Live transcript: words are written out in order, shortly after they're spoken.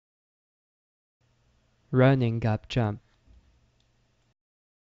running gap jump.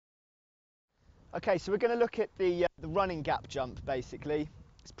 Okay, so we're going to look at the running gap jump basically.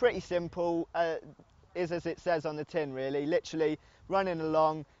 It's pretty simple, is as it says on the tin really. Literally running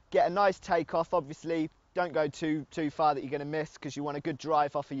along, get a nice takeoff. Obviously, don't go too far that you're going to miss because you want a good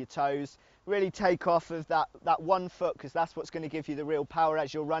drive off of your toes. Really take off of that 1 foot because that's what's going to give you the real power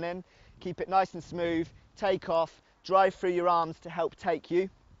as you're running. Keep it nice and smooth, take off, drive through your arms to help take you.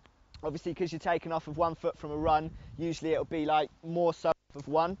 Obviously, because you're taking off of 1 foot from a run, usually it'll be like more so of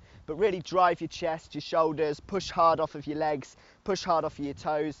 1, but really drive your chest, your shoulders, push hard off of your legs, push hard off of your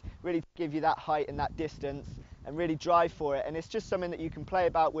toes, really give you that height and that distance, and really drive for it. And it's just something that you can play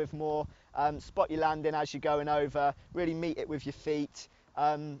about with more, spot your landing as you're going over, really meet it with your feet.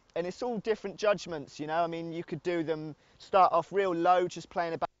 And it's all different judgments, you know. I mean, you could do them, start off real low, just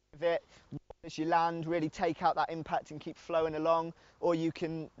playing about with it. As you land, really take out that impact and keep flowing along, or you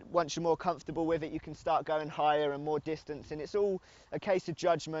can, once you're more comfortable with it, you can start going higher and more distance. And it's all a case of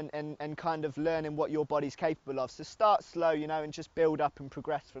judgment and kind of learning what your body's capable of. So start slow, you know, and just build up and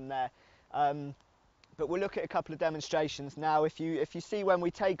progress from there. But we'll look at a couple of demonstrations now. If you see when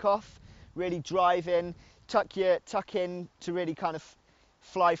we take off, really drive in, tuck in to really kind of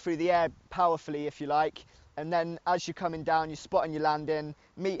fly through the air powerfully, if you like. And then as you're coming down, you're spotting your landing,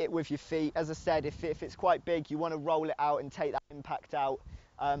 meet it with your feet. As I said, if it's quite big, you want to roll it out and take that impact out.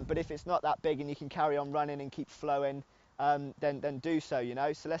 But if it's not that big and you can carry on running and keep flowing, then do so, you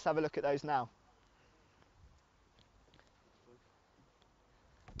know. So let's have a look at those now.